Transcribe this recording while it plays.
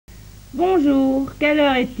Bonjour, quelle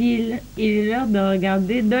heure est-il? Il est l'heure de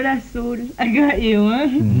regarder De La Soul. I got you, huh?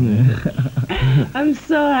 I'm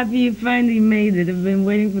so happy you finally made it. I've been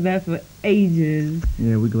waiting for that for ages.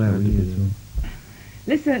 Yeah, we're glad we're here too.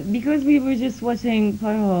 Listen, because we were just watching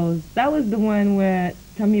Potholes, that was the one where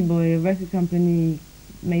Tommy Boy, a record company,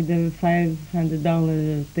 made the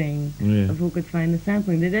 $500 thing Yeah. of who could find the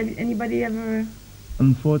sampling. Did anybody ever?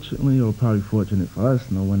 Unfortunately, or probably fortunate for us,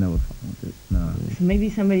 no one ever found it. Nah. So maybe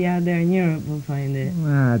somebody out there in Europe will find it.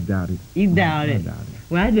 I doubt it. You doubt I it. doubt it.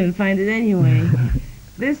 Well, I didn't find it anyway.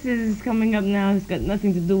 This is coming up now. It's got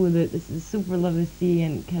nothing to do with it. This is Super Lover C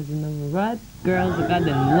and Casanova Rod. Girls, I got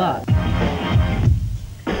them luck.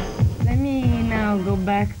 Let me now go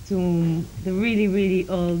back to the really, really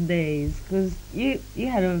old days. Because you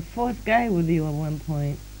had a fourth guy with you at one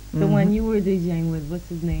point. The one you were DJing with. What's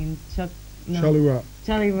his name? Chuck? No. Charlie Rock.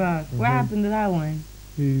 Charlie Rock. What happened to that one?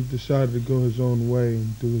 He decided to go his own way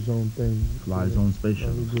and do his own thing. Fly his own spaceship.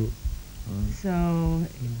 So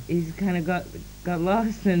he's kind of got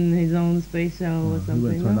lost in his own space shuttle or something. He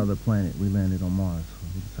went to no? another planet. We landed on Mars. So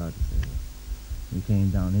he decided to stay there. We came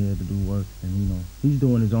down here to do work, and he's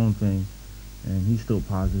doing his own thing, and he's still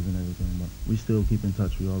positive and everything. But we still keep in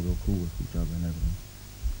touch. We all real cool with each other and everything.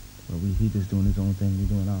 But he just doing his own thing. We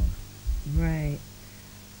doing ours. Right.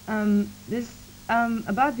 This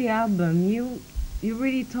about the album, you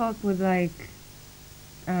really talk with like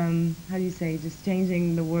how do you say, just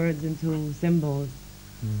changing the words into symbols.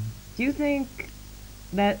 Do you think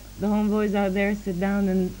that the homeboys out there sit down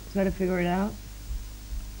and try to figure it out?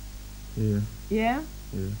 Yeah. Yeah?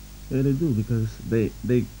 Yeah, they do, because they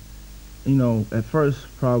at first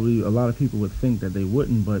probably a lot of people would think that they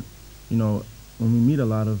wouldn't, but when we meet a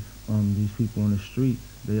lot of these people on the street,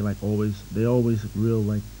 they always real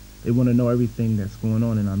like they want to know everything that's going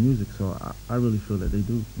on in our music. So I really feel that they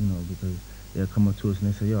do, because they'll come up to us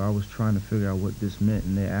and they say, yo, I was trying to figure out what this meant,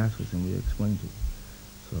 and they ask us and we explain to them.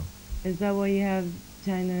 So Is that why you have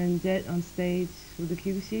China and Jet on stage with the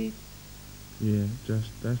cue sheet? Yeah,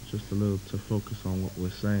 that's just a little to focus on what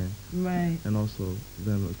we're saying. Right. And also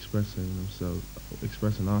them expressing themselves,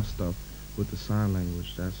 expressing our stuff with the sign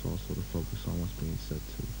language. That's also to focus on what's being said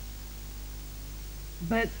too.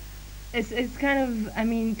 But it's kind of, I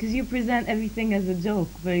mean, because you present everything as a joke,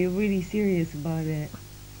 but you're really serious about it.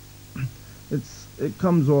 it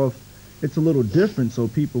comes off, it's a little different, so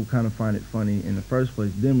people kind of find it funny in the first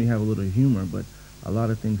place. Then we have a little humor, but a lot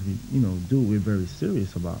of things we do we're very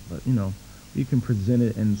serious about. But we can present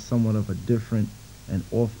it in somewhat of a different and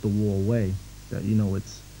off the wall way that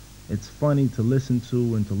it's funny to listen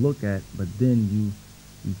to and to look at, but then you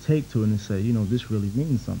take to it and say, this really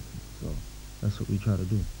means something. So that's what we try to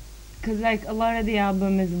do. Because like a lot of the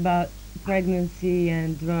album is about pregnancy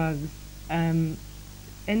and drugs. And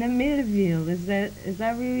then Millville, is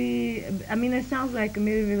that really, I mean, it sounds like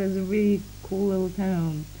Millville is a really cool little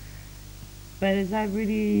town, but is that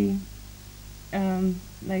really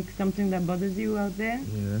like something that bothers you out there?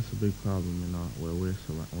 Yeah, that's a big problem in where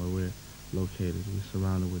we're located. We're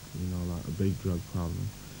surrounded with a big drug problem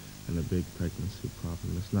and a big pregnancy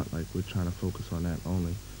problem. It's not like we're trying to focus on that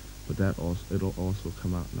only, but it'll also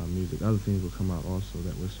come out in our music. Other things will come out also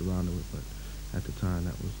that we're surrounded with, but at the time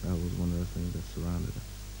that was one of the things that surrounded us.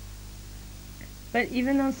 But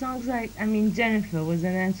even on songs like, I mean, Jennifer was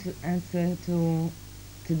an answer to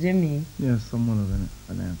Jimmy. Yeah, somewhat of an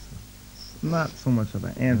answer. Not so much of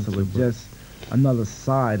an answer, but just another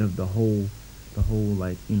side of the whole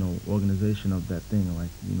like organization of that thing. Like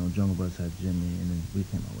Jungle Brothers had Jimmy, and then we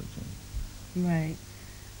came out with Jimmy. Right.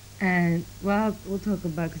 And well, we'll talk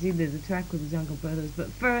about, because you did the track with the Jungle Brothers. But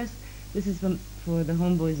first, this is for the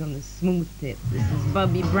homeboys on the smooth tip. This is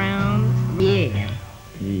Bobby Brown. Yeah.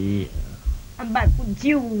 Yeah. I'm back with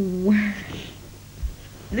you.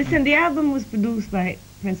 Listen, the album was produced by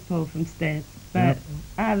Prince Paul from Stats, but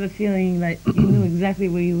I have a feeling that you knew exactly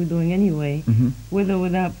what you were doing anyway. With or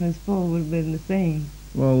without Prince Paul, it would have been the same.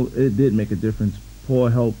 Well, it did make a difference. Paul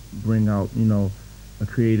helped bring out, a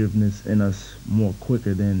creativeness in us more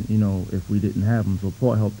quicker than, if we didn't have him. So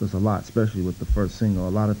Paul helped us a lot, especially with the first single. A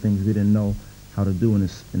lot of things we didn't know how to do in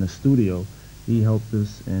the studio. He helped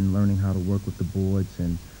us in learning how to work with the boards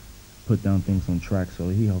and put down things on track. So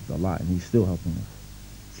he helped a lot, and he's still helping us.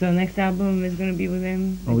 So next album is going to be with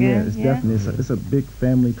him Oh again? yeah, it's definitely, it's a big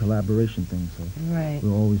family collaboration thing. So right.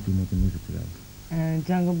 We'll always be making music together. And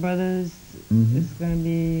Jungle Brothers is going to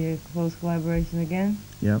be a close collaboration again?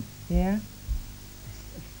 Yep. Yeah?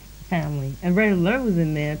 Family. And Red Alert was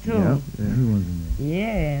in there, too. Yep, yeah, everyone's in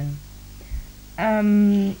there.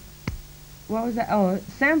 Yeah. What was that? Oh,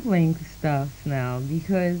 sampling stuff now,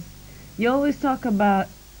 because you always talk about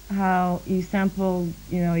how you sampled,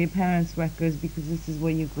 your parents' records because this is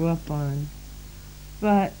what you grew up on.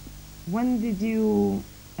 But when did you?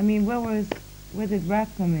 I mean, where did rap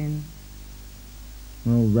come in?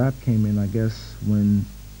 Well, rap came in, I guess, when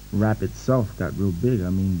rap itself got real big. I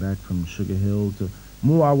mean, back from Sugar Hill to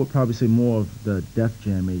more, I would probably say more of the Def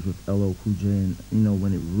Jam age with LL Cool J, and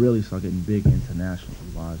when it really started getting big internationally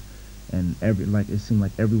wise, and it seemed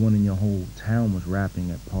like everyone in your whole town was rapping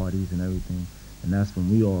at parties and everything, and that's when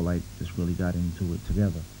we all like just really got into it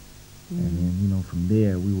together. And then from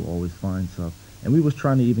there we would always find stuff, and we was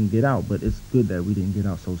trying to even get out, but it's good that we didn't get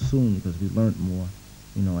out so soon because we learned more,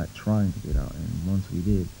 at trying to get out. And once we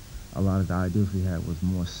did, a lot of the ideas we had was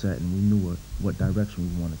more set, and we knew what direction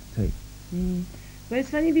we wanted to take. Mm. But it's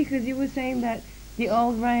funny because you were saying that the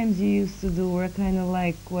old rhymes you used to do were kind of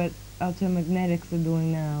like what Ultramagnetics are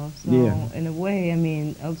doing now. So Yeah. in a way, I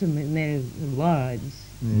mean, Ultramagnetics are large.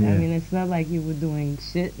 Yeah. I mean, it's not like you were doing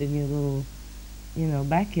shit in your little,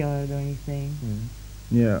 backyard or anything.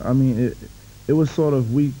 Yeah, I mean, it was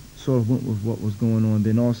we sort of went with what was going on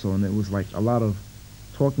then also, and it was like a lot of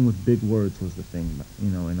talking with big words was the thing,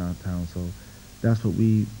 in our town. So that's what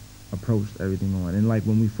we approached everything on. And like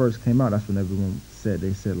when we first came out, that's when everyone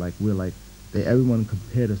they said like we're like everyone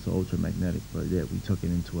compared us to Ultramagnetic, but yeah, we took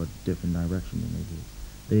it into a different direction than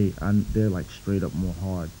they did. They're like straight up more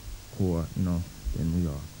hardcore, than we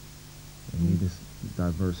are, and we just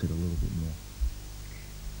diverse it a little bit more.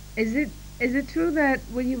 Is it true that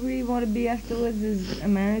what you really want to be afterwards is a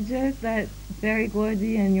manager? That Barry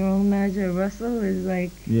Gordy and your own manager Russell is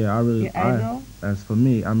like Yeah, your idol? as for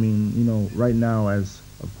me, I mean, right now, as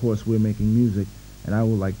of course we're making music, and I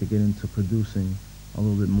would like to get into producing a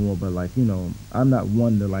little bit more, but like, I'm not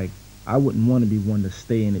one to like, I wouldn't want to be one to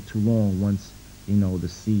stay in it too long once, the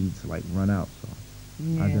seeds like run out. So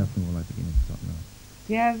Yeah. I definitely would like to get into something else.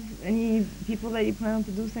 Do you have any people that you plan on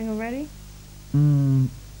producing already?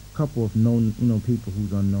 Couple of known, people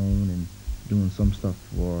who's unknown and doing some stuff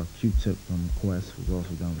for Q-Tip from Quest, who's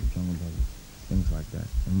also down with the Jungle Brothers, things like that,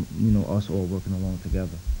 and us all working along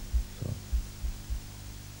together. So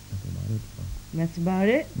that's about it. So. That's about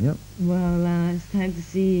it? Yep. Well, it's time to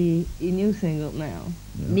see your new single now.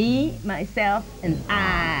 Yeah. Me, Myself, and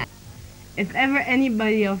I. If ever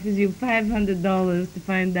anybody offers you $500 to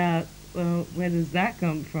find out, well, where does that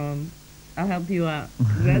come from, I'll help you out.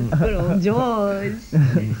 That's good old George,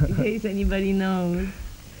 in case anybody knows.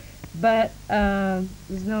 But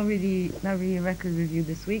there's not really a record review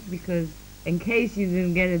this week because in case you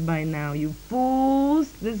didn't get it by now, you fools,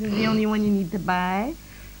 this is the only one you need to buy.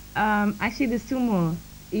 Actually, there's two more,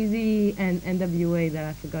 Easy and NWA, that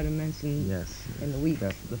I forgot to mention Yes. in the week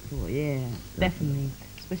before. Yeah, definitely.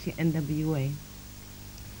 Especially NWA.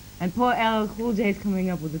 And poor LL Cool J is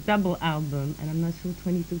coming up with a double album, and I'm not sure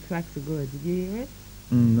 22 tracks are good. Did you hear it?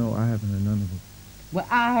 No, I haven't heard none of it. Well,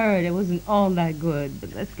 I heard it wasn't all that good,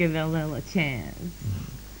 but let's give LL a chance.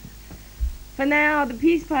 For now, the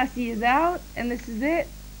Peace Posse is out, and this is it.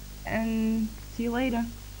 And see you later.